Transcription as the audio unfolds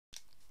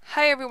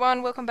Hey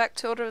everyone, welcome back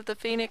to Order of the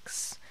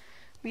Phoenix.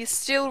 We're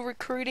still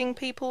recruiting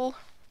people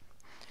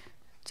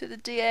to the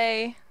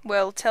DA,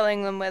 well,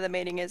 telling them where the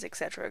meeting is,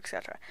 etc,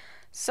 etc.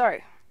 So,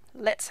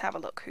 let's have a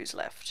look who's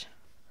left.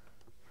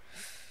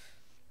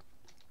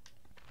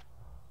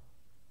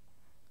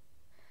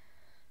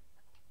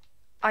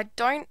 I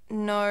don't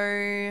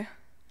know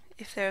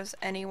if there's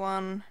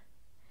anyone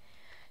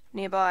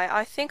nearby.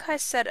 I think I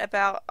said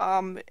about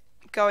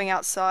going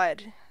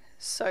outside,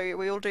 so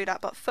we'll do that,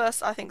 but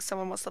first I think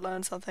someone wants to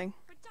learn something.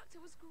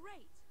 Reductor was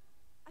great.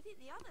 I think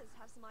the others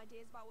have some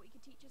ideas about what you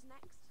could teach us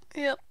next.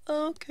 Yep,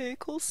 okay,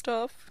 cool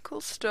stuff,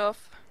 cool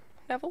stuff.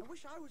 Neville? I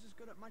wish I was as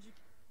good at magic.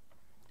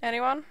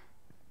 Anyone?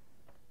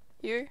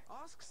 You?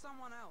 Ask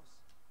someone else.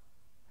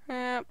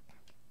 Yep.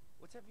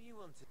 Whatever you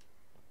want to.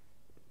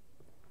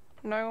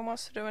 No one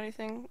wants to do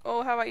anything.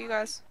 Oh, how about you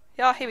guys?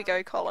 Yeah, here we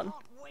go, Colin. I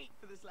can't wait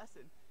for this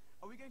lesson.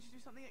 Are we going to do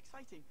something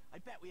exciting? I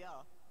bet we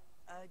are.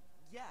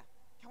 Yeah.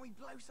 Can we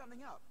blow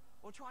something up?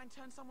 Or try and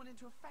turn someone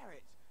into a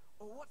ferret?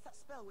 Or what's that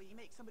spell where you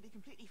make somebody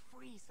completely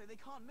freeze so they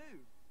can't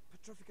move?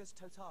 Petrificus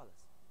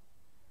totalis.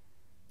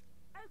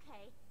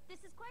 Okay,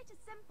 this is quite a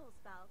simple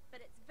spell,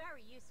 but it's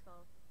very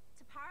useful.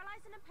 To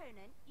paralyze an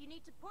opponent, you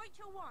need to point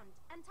your wand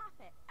and tap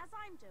it, as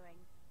I'm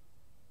doing.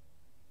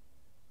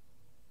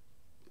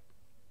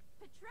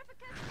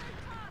 Petrificus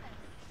totalis!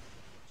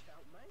 Watch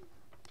out, mate.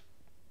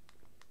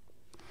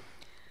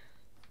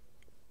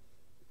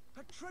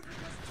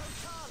 Petrificus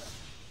totalis!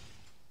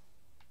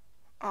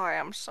 I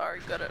am so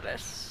good at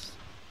this.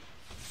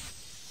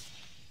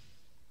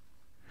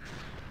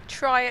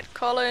 Try it,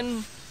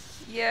 Colin.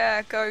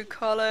 Yeah, go,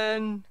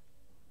 Colin.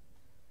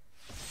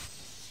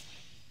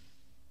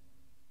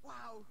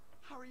 Wow,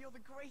 Harry, you're the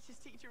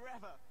greatest teacher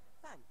ever.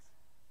 Thanks.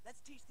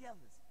 Let's teach the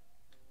others.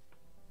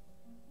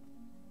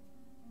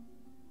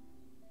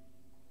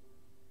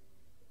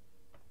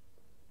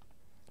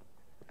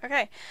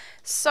 Okay,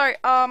 so,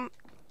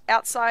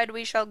 outside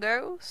we shall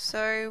go,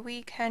 so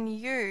we can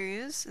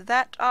use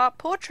that,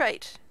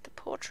 portrait. The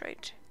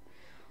portrait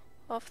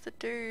of the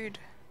dude.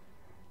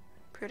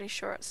 Pretty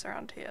sure it's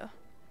around here.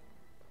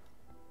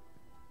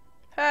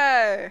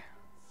 Hey!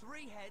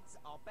 3 heads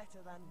are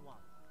better than 1.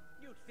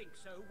 You'd think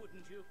so,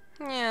 wouldn't you?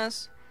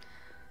 Yes.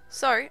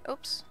 So,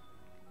 oops.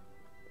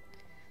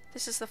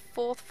 This is the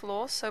 4th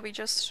floor, so we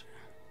just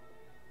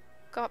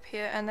go up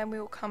here and then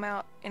we will come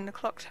out in the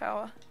clock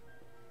tower.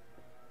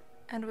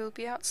 And we'll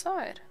be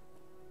outside.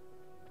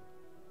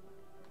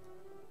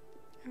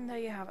 And there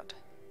you have it.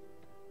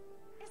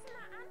 Isn't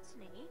that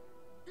Anthony?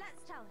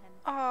 Let's tell him.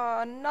 Oh,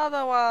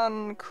 another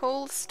one!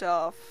 Cool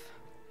stuff.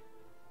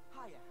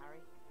 Hiya,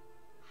 Harry.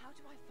 How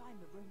do I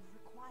find the room of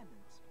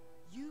requirements?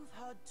 You've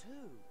heard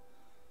too.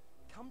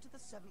 Come to the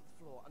 7th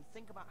floor and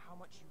think about how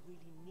much you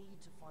really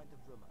need to find the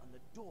room, and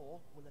the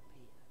door will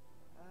appear.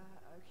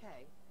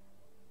 Okay.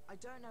 I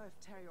don't know if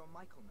Terry or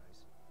Michael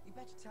knows. You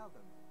better tell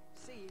them.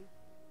 See you.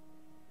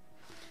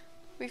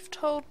 We've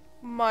told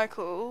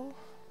Michael,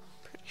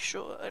 pretty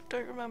sure. I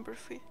don't remember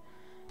if we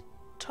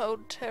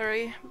told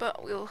Terry,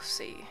 but we'll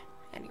see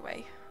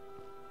anyway.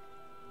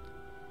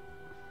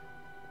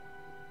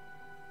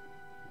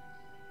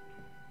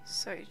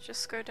 So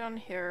just go down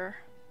here.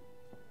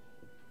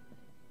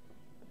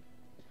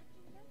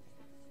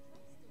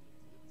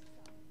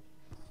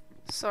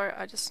 Sorry,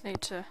 I just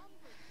need to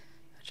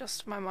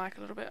adjust my mic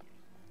a little bit.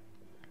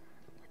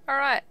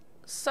 Alright,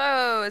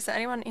 so is there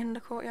anyone in the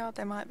courtyard?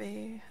 There might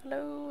be.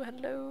 Hello,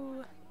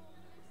 hello.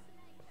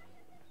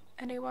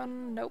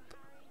 Anyone? Nope.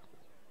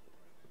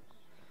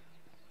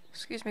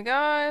 Excuse me,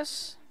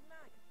 guys.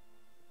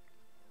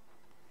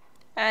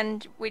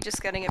 And we're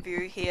just getting a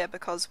view here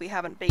because we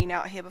haven't been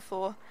out here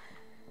before.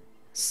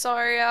 So,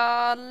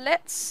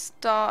 let's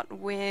start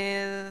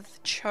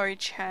with Cho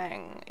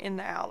Chang in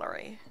the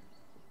Owlery.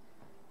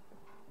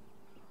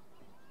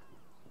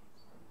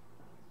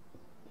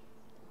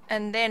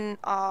 And then,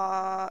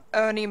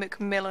 Ernie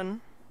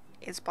Macmillan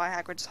is by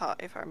Hagrid's Hut,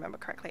 if I remember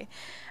correctly.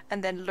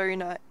 And then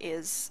Luna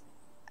is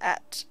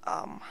at,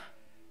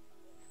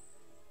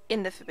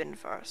 in the Forbidden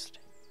Forest.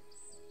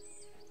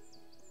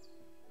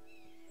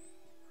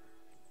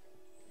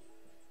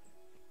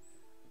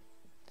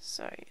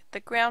 So,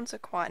 the grounds are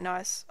quite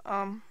nice.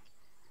 I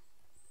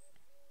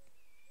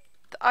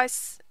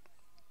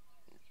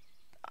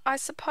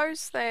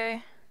suppose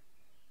they're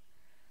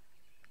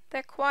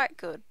quite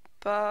good,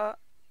 but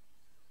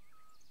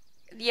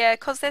yeah,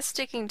 'cause they're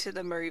sticking to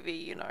the movie,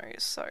 you know,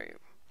 so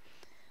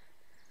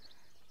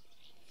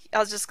I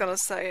was just gonna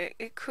say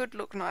it could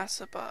look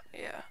nicer, but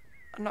yeah,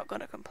 I'm not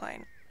gonna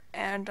complain.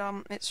 And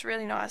it's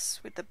really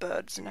nice with the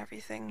birds and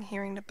everything,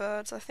 hearing the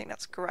birds. I think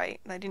that's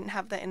great. They didn't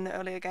have that in the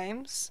earlier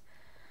games.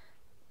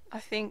 I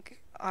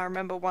think I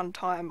remember one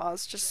time I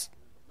was just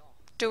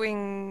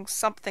doing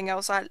something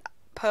else. I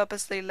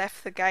purposely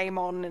left the game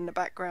on in the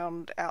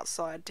background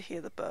outside to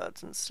hear the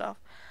birds and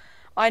stuff.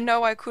 I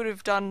know I could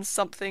have done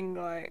something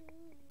like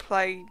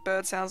play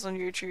bird sounds on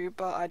YouTube,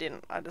 but I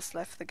didn't. I just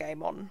left the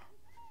game on.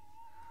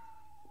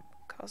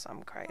 Because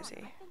I'm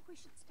crazy. I think we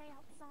should stay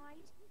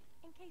outside,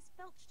 in case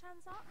Filch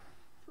turns up.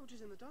 Filch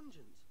is in the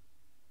dungeons.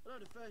 I know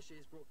the first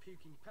year's brought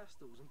puking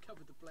pastels and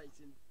covered the place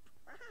in...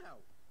 Ow!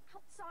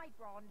 Outside,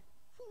 Ron.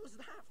 What was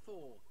that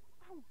for?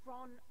 Oh,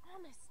 Ron,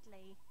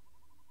 honestly.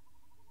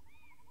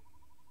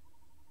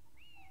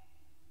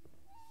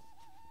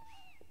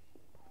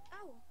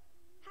 Oh,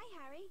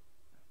 hi, Harry.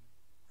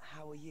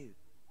 How are you?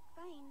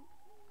 Fine.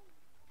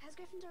 Has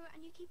Gryffindor a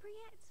new keeper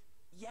yet?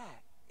 Yeah,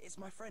 it's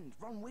my friend,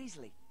 Ron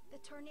Weasley. The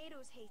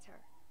Tornadoes hater.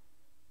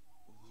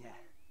 Yeah.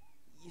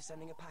 You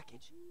sending a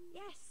package?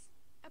 Yes,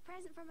 a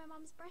present for my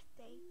mum's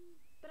birthday.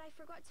 But I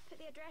forgot to put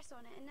the address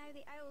on it, and now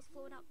the owl's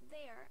flown up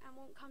there and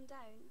won't come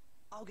down.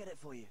 I'll get it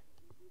for you.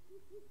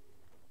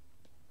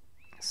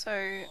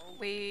 So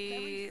we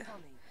Very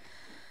funny.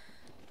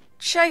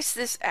 chased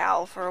this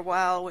owl for a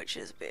while, which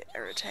is a bit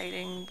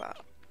irritating,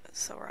 but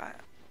it's alright.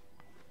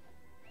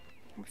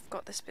 We've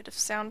got this bit of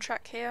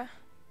soundtrack here,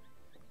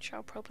 which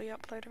I'll probably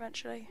upload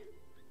eventually.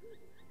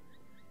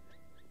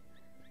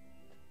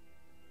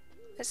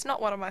 It's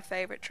not one of my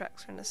favourite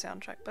tracks from the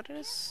soundtrack, but it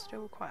is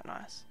still quite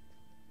nice.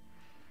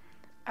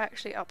 I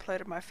actually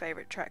uploaded my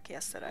favourite track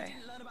yesterday.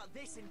 Didn't learn about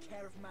this in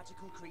Care of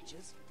Magical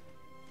Creatures.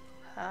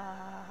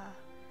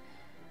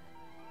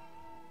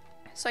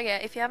 So yeah,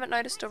 if you haven't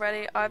noticed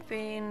already, I've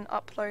been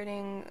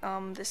uploading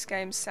this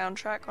game's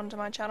soundtrack onto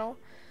my channel.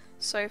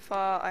 So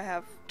far I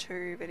have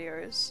 2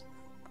 videos.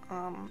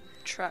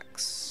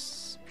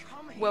 Tracks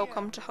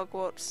Welcome to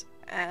Hogwarts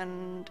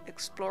and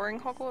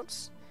Exploring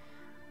Hogwarts.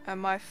 And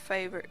my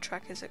favourite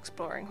track is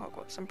Exploring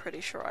Hogwarts. I'm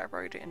pretty sure I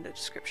wrote it in the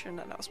description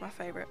that was my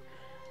favourite.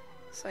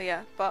 So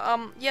yeah, but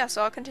yeah,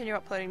 so I'll continue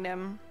uploading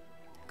them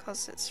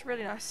because it's a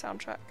really nice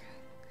soundtrack.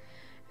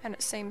 And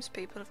it seems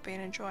people have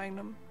been enjoying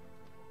them.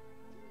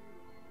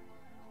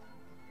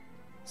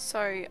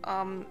 So,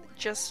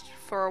 just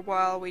for a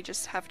while we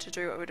just have to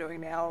do what we're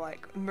doing now,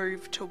 like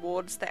move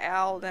towards the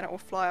owl, then it will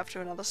fly off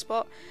to another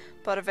spot,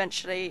 but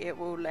eventually it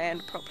will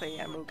land properly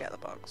and we'll get the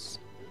bugs.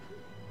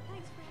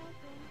 Thanks for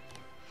helping.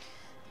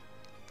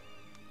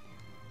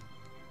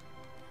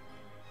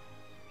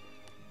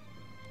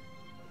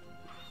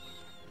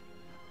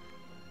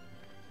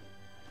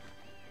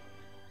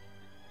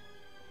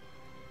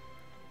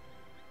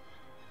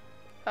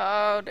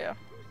 Oh dear.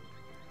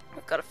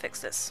 We've got to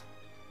fix this.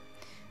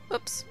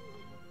 Oops.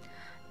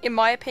 In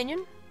my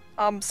opinion,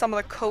 some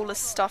of the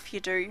coolest stuff you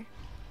do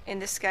in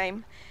this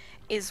game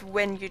is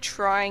when you're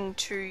trying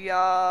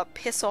to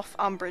piss off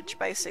Umbridge,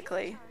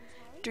 basically.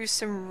 Do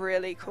some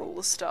really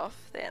cool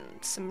stuff, then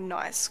some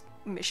nice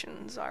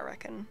missions, I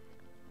reckon.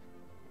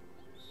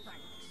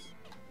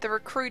 The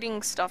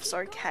recruiting stuff's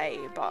okay,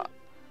 but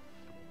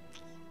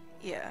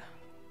yeah.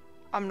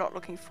 I'm not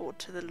looking forward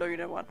to the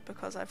Luna one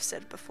because I've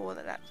said before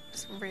that that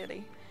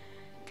really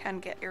can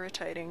get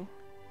irritating.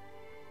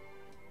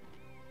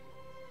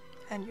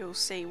 And you'll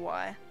see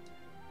why.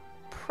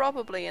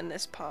 Probably in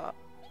this part.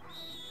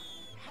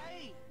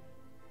 Hey!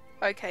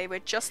 Okay, we're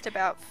just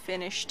about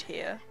finished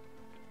here.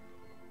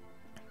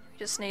 We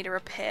just need to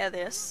repair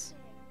this.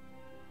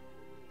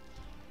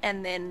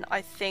 And then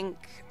I think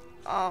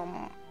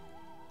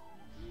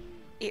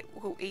it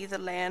will either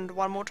land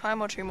 1 more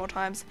time or 2 more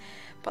times.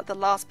 But the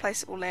last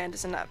place it will land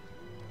is in that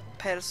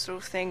pedestal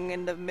thing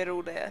in the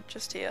middle there,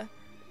 just here.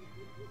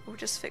 We'll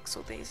just fix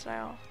all these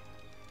now.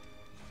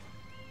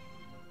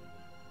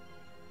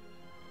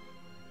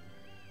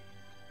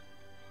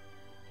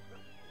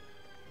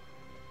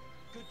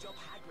 Good job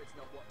Hagrid's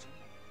not watching.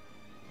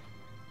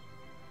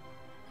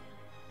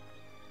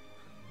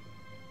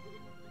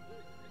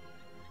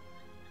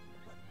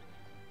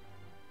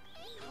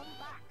 Come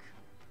back.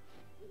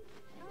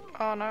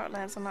 Oh no, it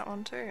lands on that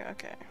one too,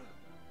 okay.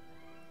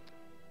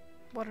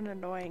 What an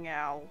annoying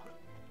owl.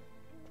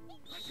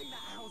 I think that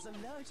owl's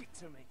allergic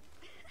to me.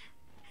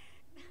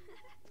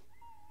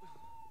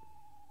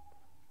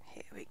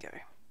 Here we go.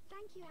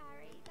 Thank you,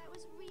 Harry. That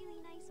was really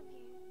nice of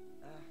you.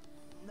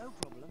 No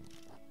problem.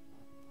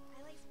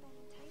 I like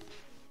spending time with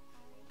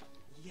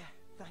you, Harry. Yeah,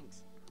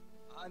 thanks.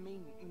 I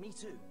mean, me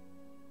too.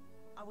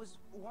 I was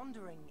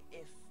wondering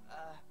if,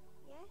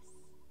 Yes?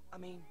 I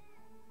mean,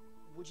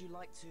 would you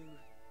like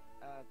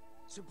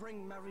to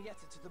bring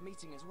Marietta to the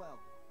meeting as well?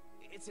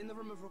 It's in the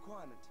room of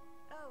requirement.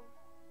 Oh.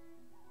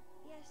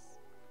 Yes.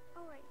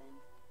 Alright then.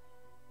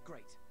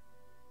 Great.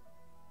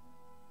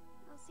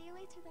 I'll see you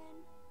later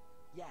then.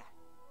 Yeah,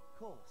 of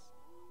course.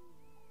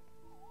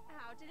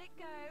 How did it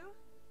go?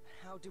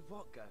 How did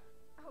what go?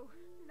 Oh,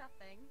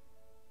 nothing.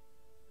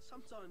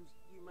 Sometimes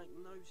you make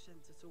no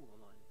sense at all,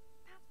 Hermione.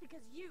 That's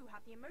because you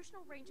have the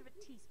emotional range of a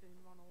teaspoon,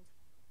 Ronald.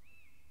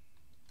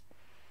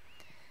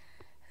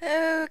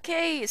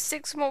 Okay,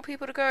 6 more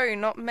people to go,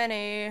 not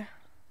many.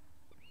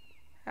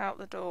 Out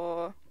the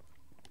door.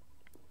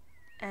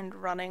 And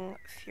running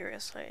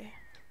furiously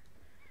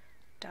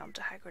down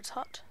to Hagrid's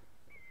hut.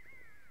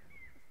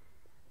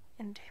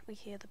 And we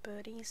hear the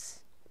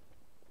birdies.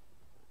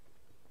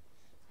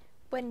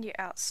 When you're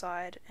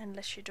outside,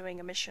 unless you're doing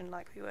a mission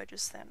like we were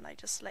just then, they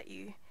just let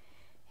you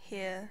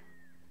hear.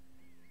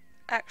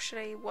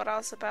 Actually, what I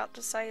was about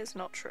to say is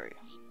not true.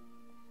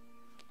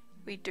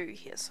 We do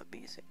hear some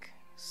music.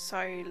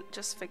 So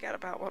just forget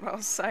about what I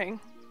was saying.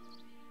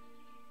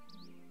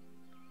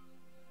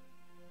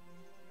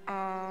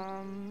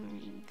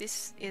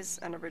 this is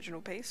an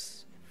original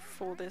piece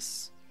for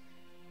this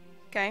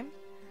game.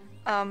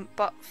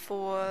 But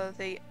for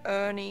the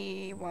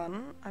Ernie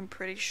one, I'm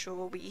pretty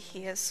sure we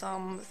hear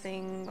some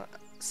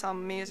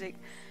music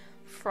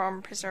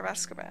from Prisoner of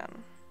Azkaban.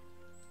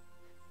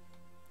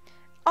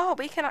 Oh,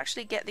 we can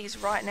actually get these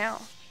right now.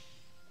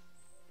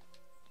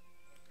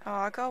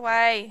 Oh, go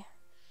away.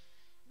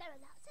 There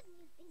are lots of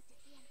new things to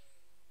see.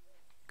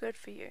 Good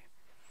for you.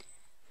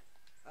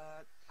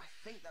 I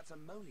think that's a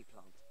moly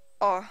plant.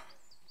 Oh,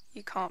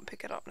 you can't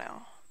pick it up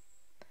now.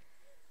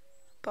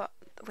 But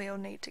we'll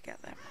need to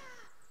get them.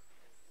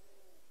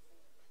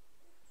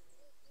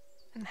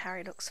 And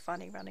Harry looks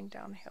funny running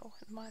downhill,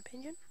 in my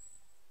opinion.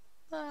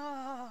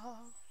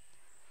 Ah.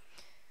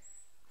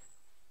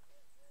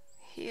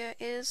 Here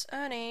is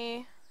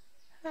Ernie.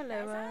 Hello,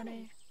 There's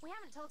Ernie. We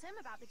haven't told him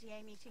about the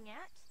DA meeting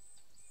yet.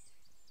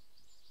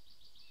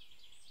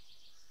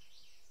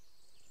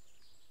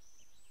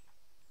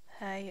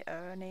 Hey,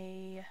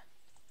 Ernie.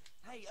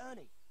 Hey,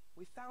 Ernie,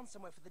 we found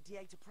somewhere for the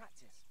DA to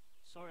practice.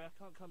 Sorry, I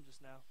can't come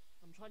just now.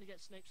 I'm trying to get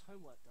Snape's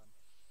homework done.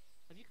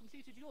 Have you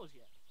completed yours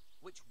yet?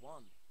 Which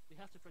one? We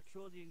have to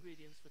procure the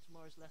ingredients for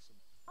tomorrow's lesson.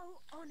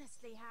 Oh,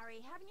 honestly, Harry,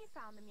 haven't you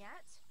found them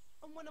yet?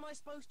 And when am I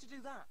supposed to do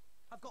that?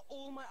 I've got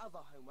all my other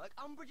homework,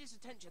 Umbridge's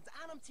attentions,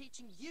 and I'm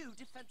teaching you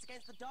Defense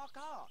Against the Dark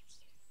Arts.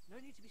 No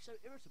need to be so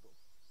irritable.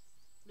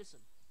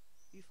 Listen,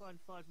 you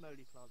find 5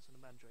 moly plants and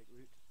a mandrake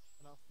root,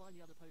 and I'll find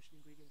the other potion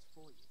ingredients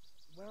for you.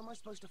 Where am I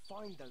supposed to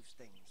find those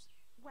things?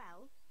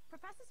 Well,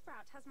 Professor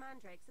Sprout has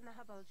mandrakes in the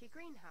herbology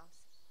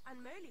greenhouse,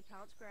 and moly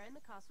plants grow in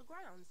the castle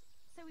grounds,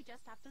 so we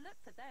just have to look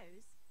for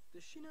those.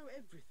 Does she know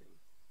everything?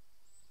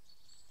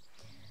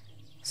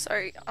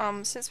 So,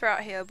 since we're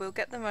out here, we'll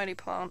get the moly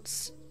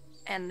plants,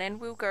 and then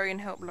we'll go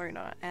and help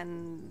Luna,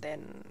 and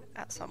then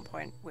at some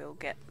point we'll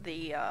get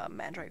the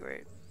mandrake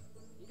root.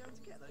 You going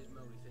to get those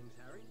moly things,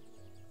 Harry?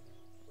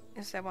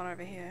 Is there one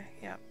over here?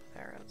 Yep,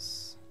 there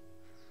is.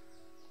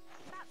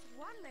 That's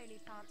one moly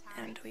plant,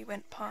 Harry. And we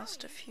went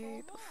past a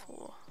few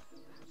before.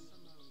 That's a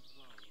moly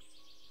plant.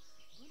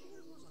 I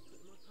wonder what it was I put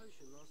in my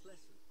potion last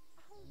lesson.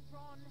 Oh,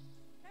 Ron.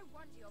 No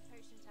wonder your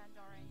potion turned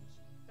orange.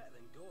 Better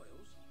than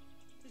Goyle's.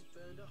 He's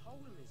burned a hole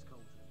in his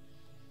cauldron.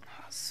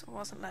 This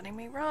wasn't letting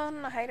me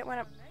run. I hate it when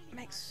it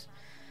makes...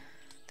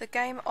 The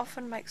game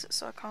often makes it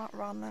so I can't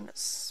run, and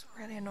it's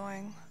really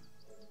annoying.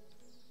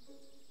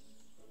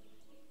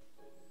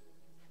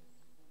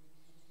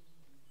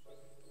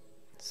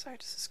 So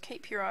just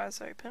keep your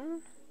eyes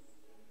open.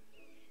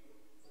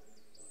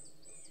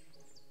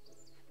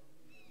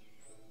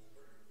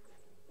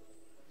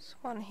 There's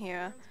one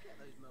here,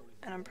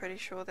 and I'm pretty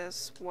sure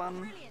there's one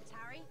Brilliant,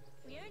 Harry.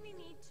 We only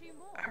need 2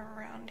 more.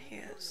 around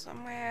here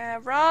somewhere.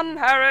 Run,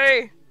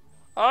 Harry!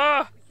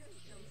 Ah!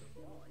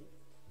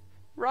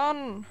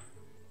 Run!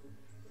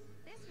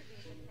 This would be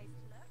a good place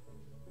to look.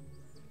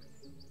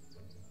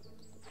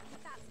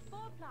 That's 4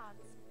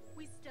 plants.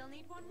 We still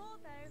need 1 more,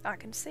 though. I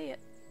can see it.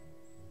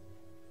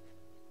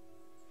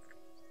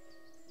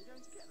 You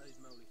going to get those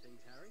moly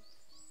things, Harry?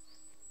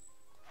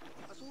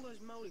 That's all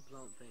those moly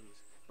plant things.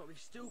 But we've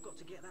still got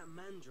to get that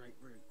mandrake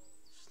root.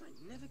 Snape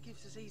never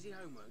gives us easy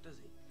homework, does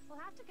he? We'll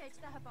have to go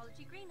to the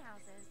herbology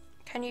greenhouses.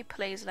 Can you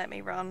please let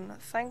me run?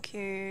 Thank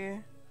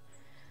you.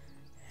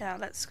 Yeah,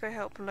 let's go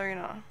help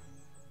Luna.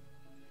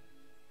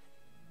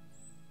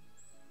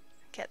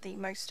 Get the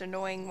most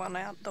annoying one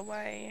out the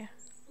way.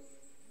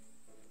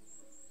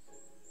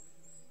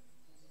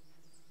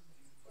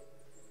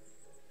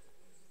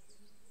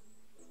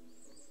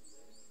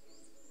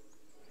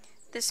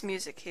 This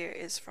music here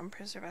is from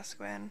Prisoner of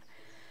Azkaban.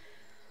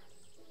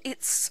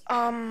 It's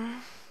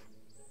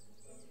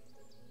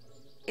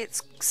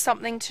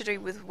something to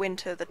do with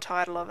winter, the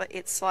title of it.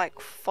 It's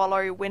like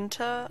Follow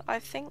Winter, I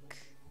think.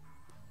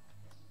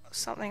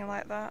 Something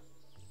like that.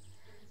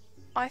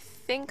 I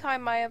think I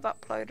may have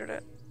uploaded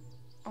it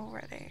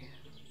already.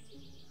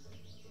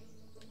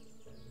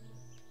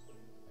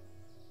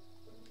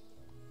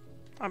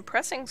 I'm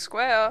pressing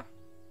square.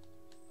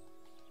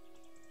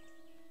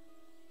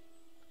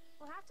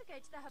 We'll have to go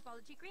to the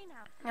herbology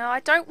greenhouse. No, I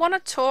don't want to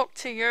talk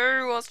to you.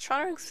 I was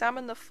trying to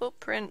examine the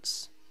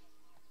footprints.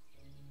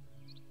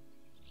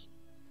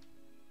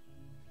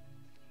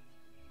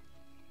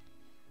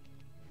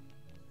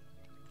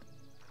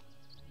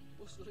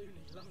 What's Looney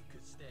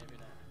Lovegood staring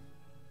at?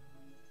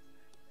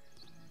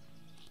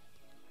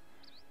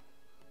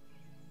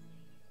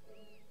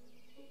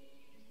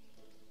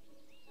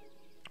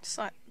 It's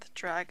like the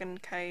dragon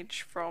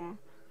cage from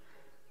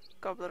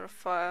Goblet of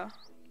Fire.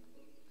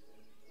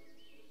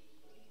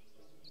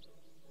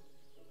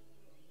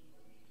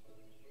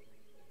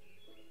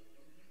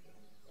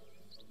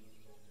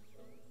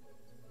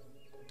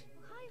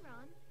 Hi,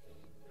 Ron.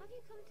 Have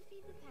you come to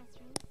feed the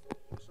Thestrals?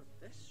 What's a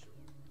thestral?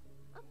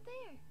 Up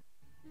there.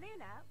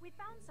 Luna, we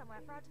found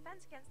somewhere for our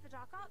Defense Against the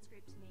Dark Arts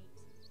group to meet.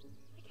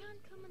 I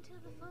can't come until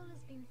the foal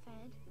has been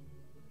fed.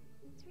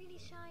 It's really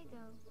shy,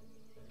 though.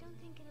 Don't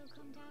think it'll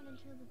come down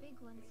until the big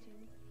ones do.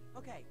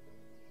 Okay,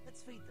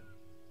 let's feed them.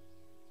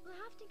 We'll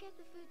have to get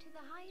the food to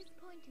the highest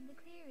point in the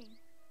clearing.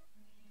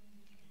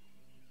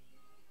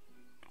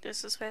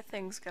 This is where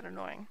things get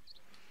annoying.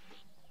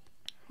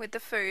 With the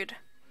food,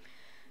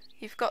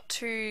 you've got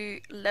to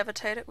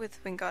levitate it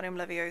with Wingardium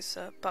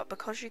Leviosa, but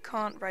because you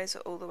can't raise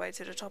it all the way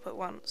to the top at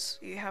once,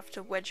 you have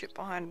to wedge it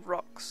behind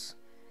rocks.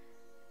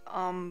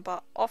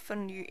 But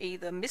often you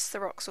either miss the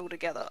rocks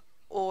altogether,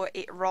 or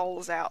it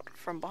rolls out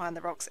from behind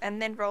the rocks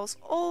and then rolls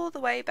all the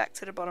way back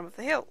to the bottom of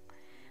the hill.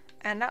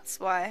 And that's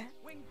why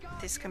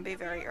this can be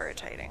very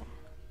irritating.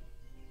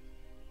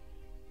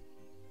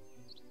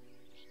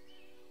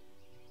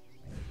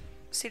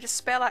 See, the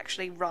spell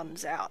actually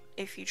runs out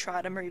if you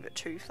try to move it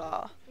too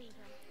far.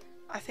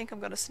 I think I'm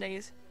gonna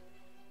sneeze.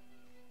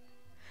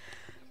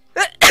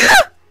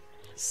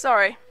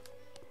 Sorry.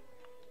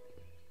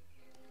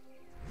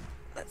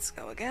 Let's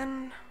go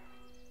again.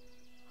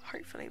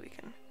 Hopefully we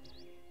can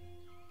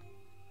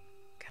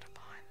get up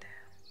behind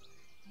there.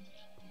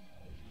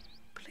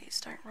 Please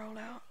don't roll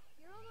out.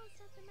 You're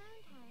almost at the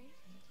mount, Harry.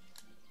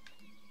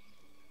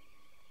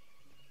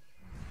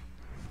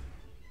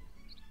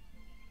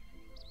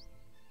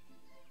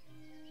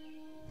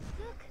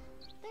 Look,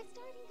 they're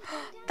starting to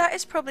come down. That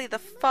is probably the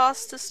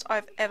fastest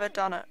I've ever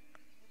done it.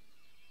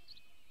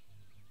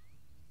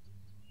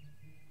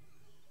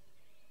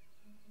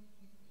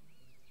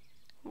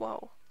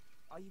 Whoa.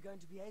 Are you going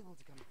to be able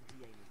to come to the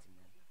DA meeting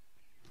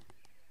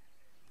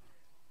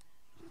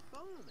then?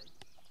 Barney,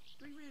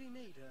 do we really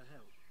need her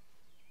help?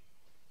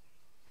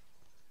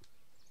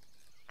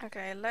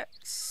 Okay,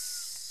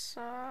 let's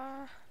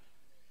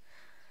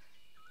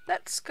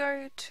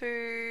go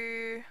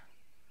to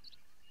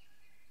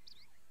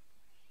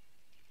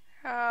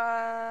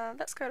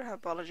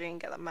herbology and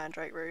get the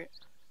mandrake root,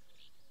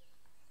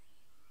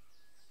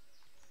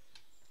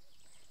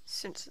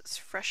 since it's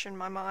fresh in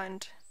my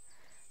mind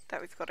that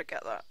we've got to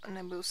get that, and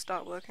then we'll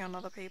start working on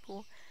other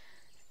people.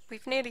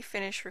 We've nearly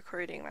finished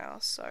recruiting now,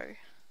 so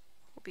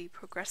we'll be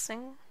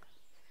progressing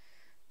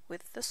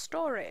with the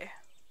story.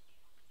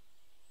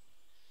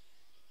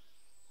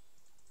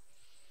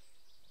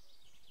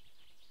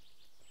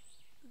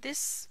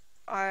 This,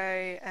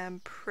 I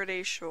am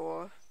pretty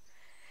sure,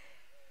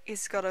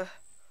 is gotta...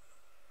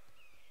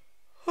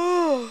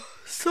 Oh,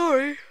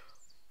 sorry.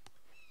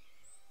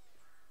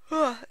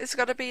 Oh, it's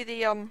gotta be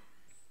the,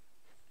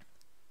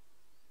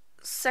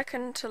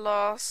 second to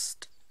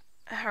last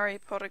Harry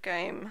Potter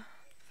game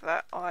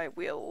that I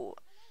will,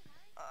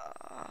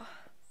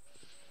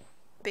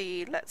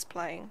 be Let's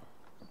Playing.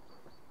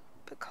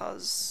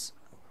 Because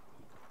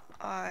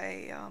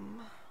I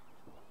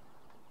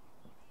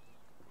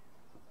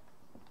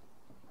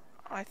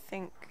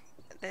think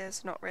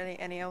there's not really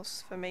any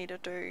else for me to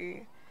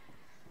do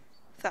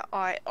that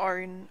I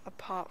own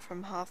apart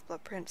from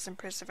Half-Blood Prince and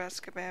Prisoner of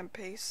Azkaban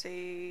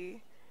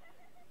PC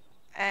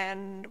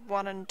and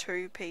 1 and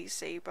 2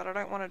 PC, but I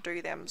don't want to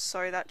do them,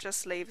 so that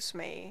just leaves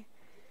me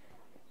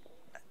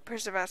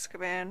Prisoner of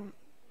Azkaban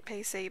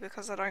PC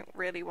because I don't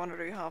really want to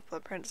do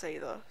Half-Blood Prince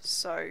either,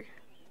 so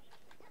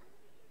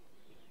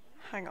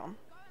hang on.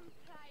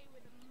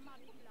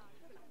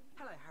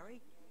 Hello,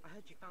 Harry. I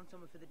heard you found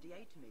someone for the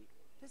DA to meet.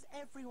 Does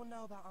everyone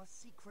know about our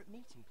secret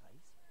meeting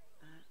place?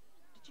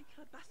 Did you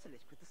kill a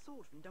basilisk with the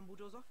sword from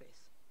Dumbledore's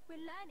office?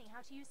 We're learning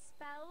how to use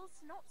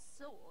spells, not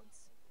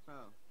swords.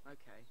 Oh,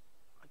 okay.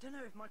 I don't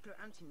know if Michael or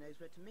Auntie knows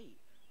where to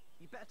meet.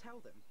 You better tell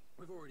them.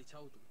 We've already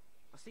told them.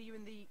 I'll see you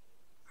in the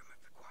room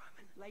of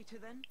requirement later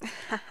then.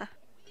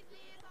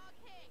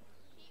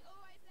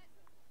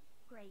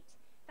 Great.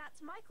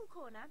 That's Michael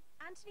Corner,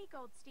 Anthony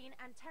Goldstein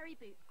and Terry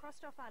Boot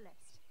crossed off our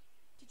list.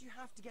 Did you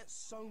have to get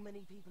so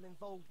many people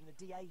involved in the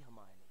DA,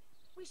 Hermione?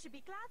 We should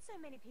be glad so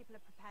many people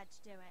are prepared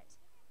to do it.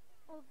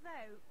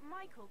 Although,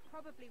 Michael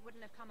probably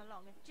wouldn't have come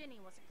along if Ginny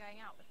wasn't going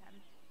out with him.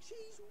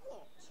 She's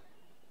what?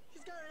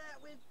 She's going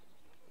out with...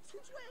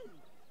 Since when?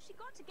 She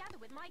got together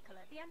with Michael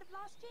at the end of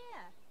last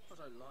year. I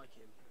don't like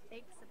him.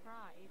 Big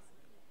surprise.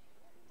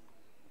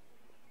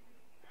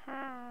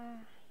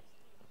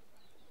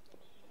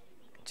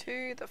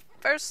 To the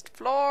first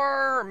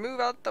floor! Move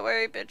out the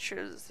way,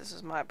 bitches. This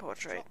is my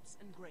portrait. Chops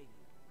and gravy.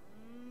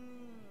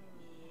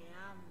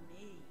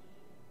 Yummy.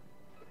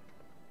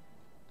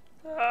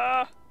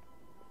 Ah!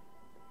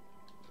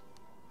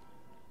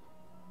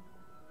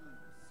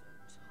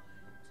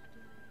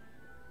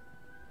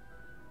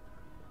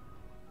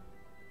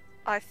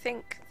 I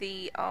think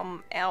the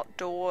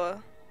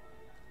outdoor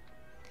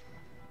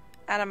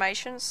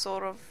animation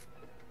sort of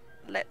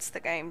lets the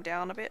game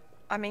down a bit.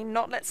 I mean,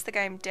 not lets the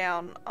game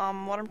down.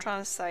 What I'm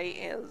trying to say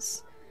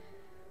is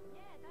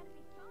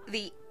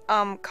the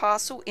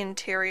castle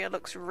interior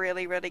looks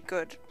really, really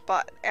good,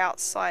 but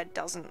outside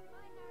doesn't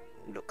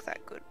look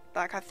that good.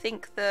 Like, I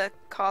think the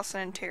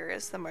castle interior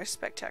is the most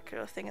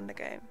spectacular thing in the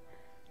game,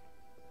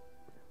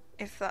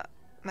 if that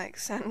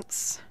makes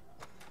sense.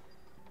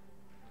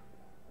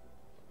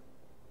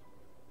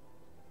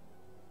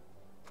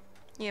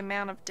 The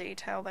amount of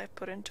detail they've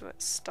put into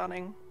it's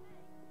stunning.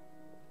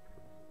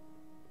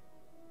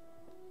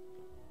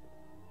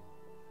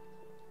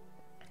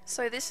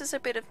 So this is a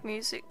bit of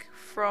music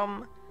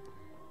from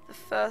the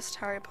first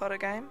Harry Potter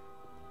game.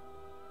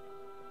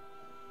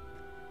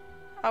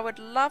 I would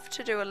love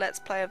to do a Let's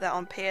Play of that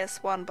on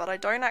PS1, but I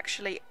don't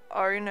actually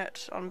own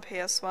it on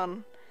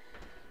PS1.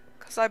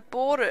 Because I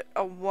bought it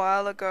a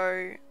while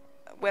ago.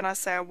 When I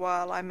say a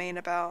while, I mean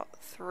about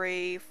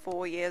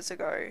 3-4 years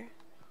ago.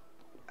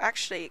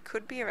 Actually, it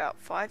could be about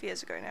 5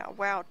 years ago now.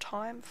 Wow,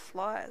 time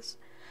flies.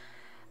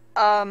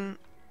 What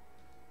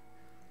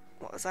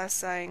was I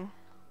saying?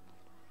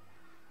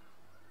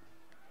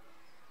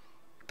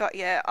 But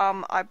yeah,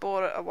 I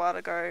bought it a while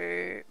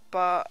ago,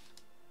 but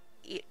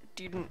it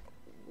didn't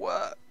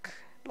work.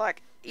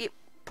 Like, it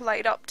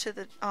played up to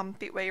the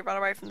bit where you run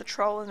away from the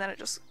troll, and then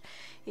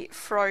it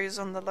froze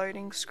on the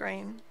loading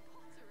screen.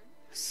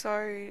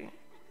 So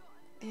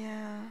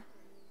yeah.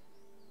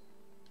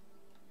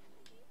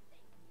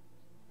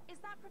 Is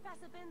that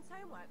Professor Bin's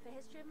homework for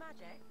History of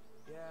Magic?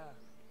 Yeah,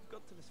 we've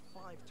got to this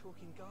 5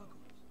 talking gargoyles.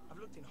 I've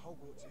looked in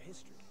Hogwarts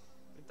history,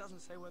 but it doesn't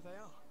say where they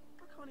are.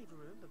 I can't even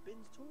remember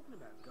Bin's talking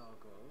about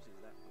gargoyles. Is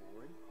that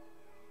boring?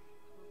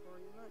 Can I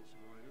borrow your notes,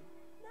 Hermione?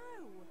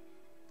 No!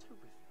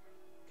 Terrific.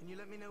 Can you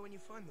let me know when you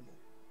find them all?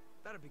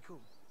 That'd be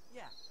cool.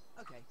 Yeah,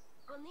 okay.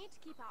 We'll need to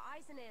keep our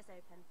eyes and ears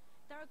open.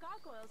 There are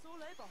gargoyles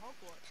all over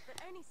Hogwarts, but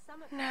only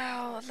some of them...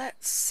 Now,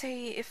 let's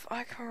see if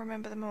I can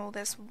remember them all.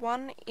 There's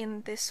one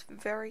in this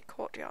very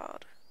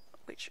courtyard,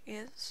 which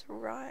is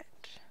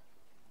right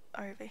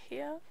over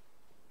here.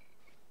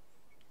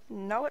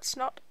 No, it's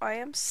not. I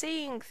am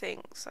seeing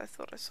things. I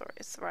thought I saw it.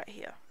 It's right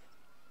here.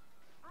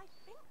 I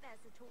think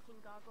there's a talking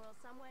gargoyle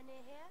somewhere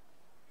near here.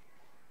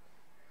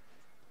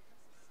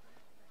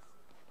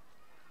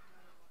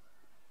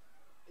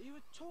 Are you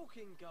a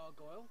talking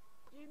gargoyle?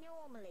 You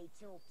normally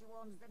talk to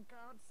ones that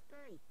can't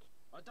speak.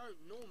 I don't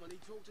normally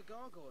talk to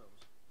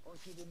gargoyles. Or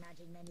should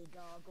imagine many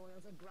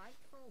gargoyles are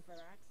grateful for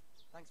that.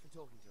 Thanks for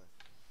talking to us.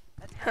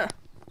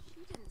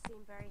 She didn't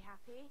seem very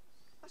happy.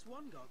 That's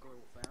one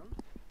gargoyle found.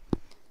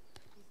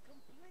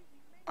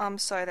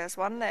 So there's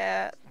one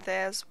there.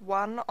 There's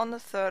one on the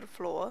 3rd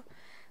floor.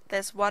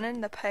 There's one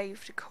in the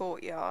paved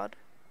courtyard.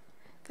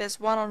 There's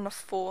one on the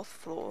 4th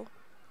floor.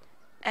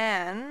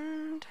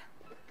 And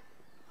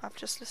I've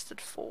just listed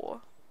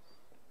 4.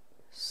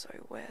 So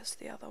where's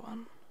the other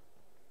one?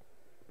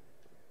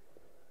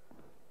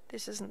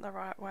 This isn't the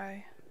right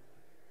way.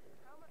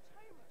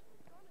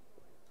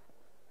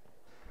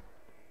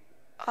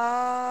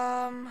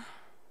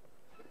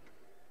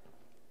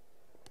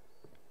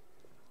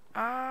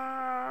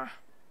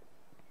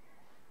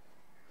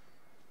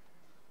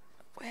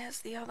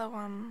 Where's the other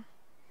one?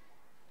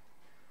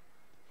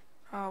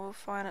 Oh, we'll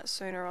find it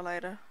sooner or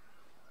later.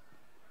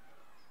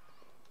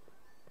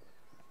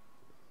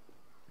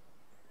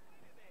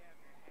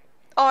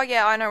 Oh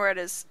yeah, I know where it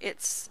is.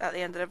 It's at the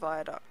end of the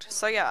viaduct.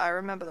 So yeah, I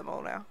remember them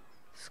all now.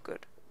 It's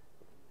good.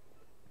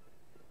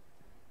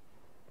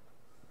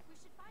 We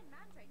should find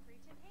mandrake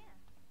root in here.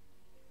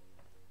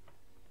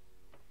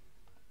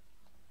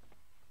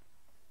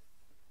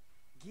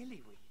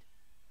 Gillyweed?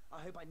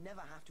 I hope I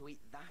never have to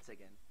eat that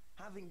again.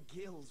 Having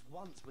gills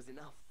once was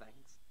enough,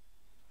 thanks.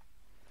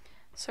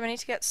 So we need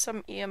to get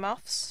some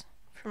earmuffs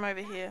from over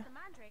here. The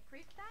mandrake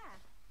root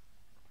there.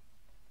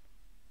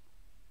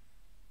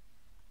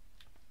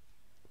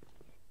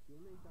 You'll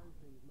need those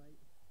things,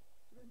 mate.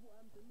 Then what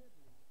happened to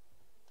Neville?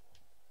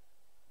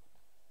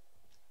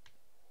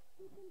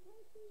 You can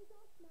take these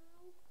off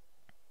now.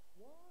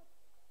 What?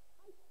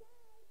 I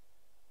said.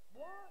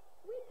 What?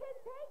 We can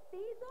take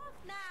these off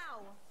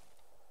now!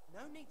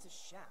 No need to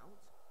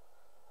shout.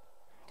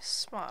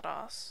 Smart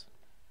ass.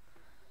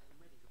 I'm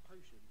ready for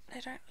potions. They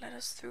don't let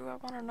us through. I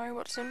want to know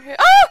what's in here.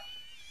 Ah!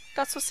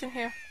 That's what's in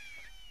here.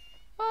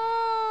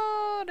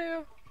 Oh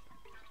dear.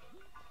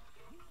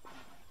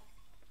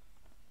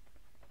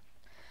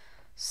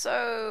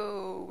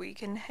 So we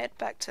can head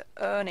back to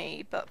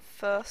Ernie, but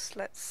first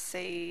let's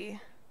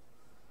see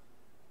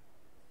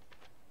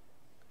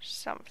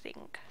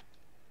something.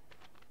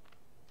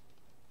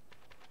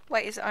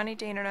 Wait, is it only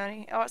Dean and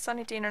Ernie? Oh, it's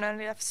only Dean and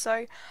Ernie left.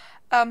 So,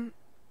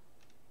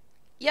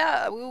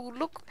 yeah, we'll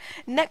look.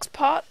 Next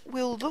part,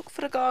 we'll look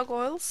for the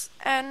gargoyles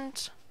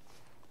and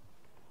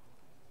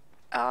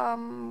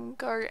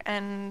go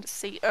and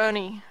see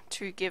Ernie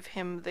to give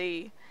him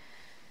the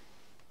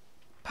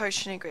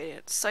potion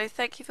ingredients. So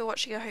thank you for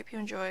watching. I hope you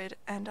enjoyed,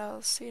 and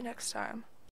I'll see you next time.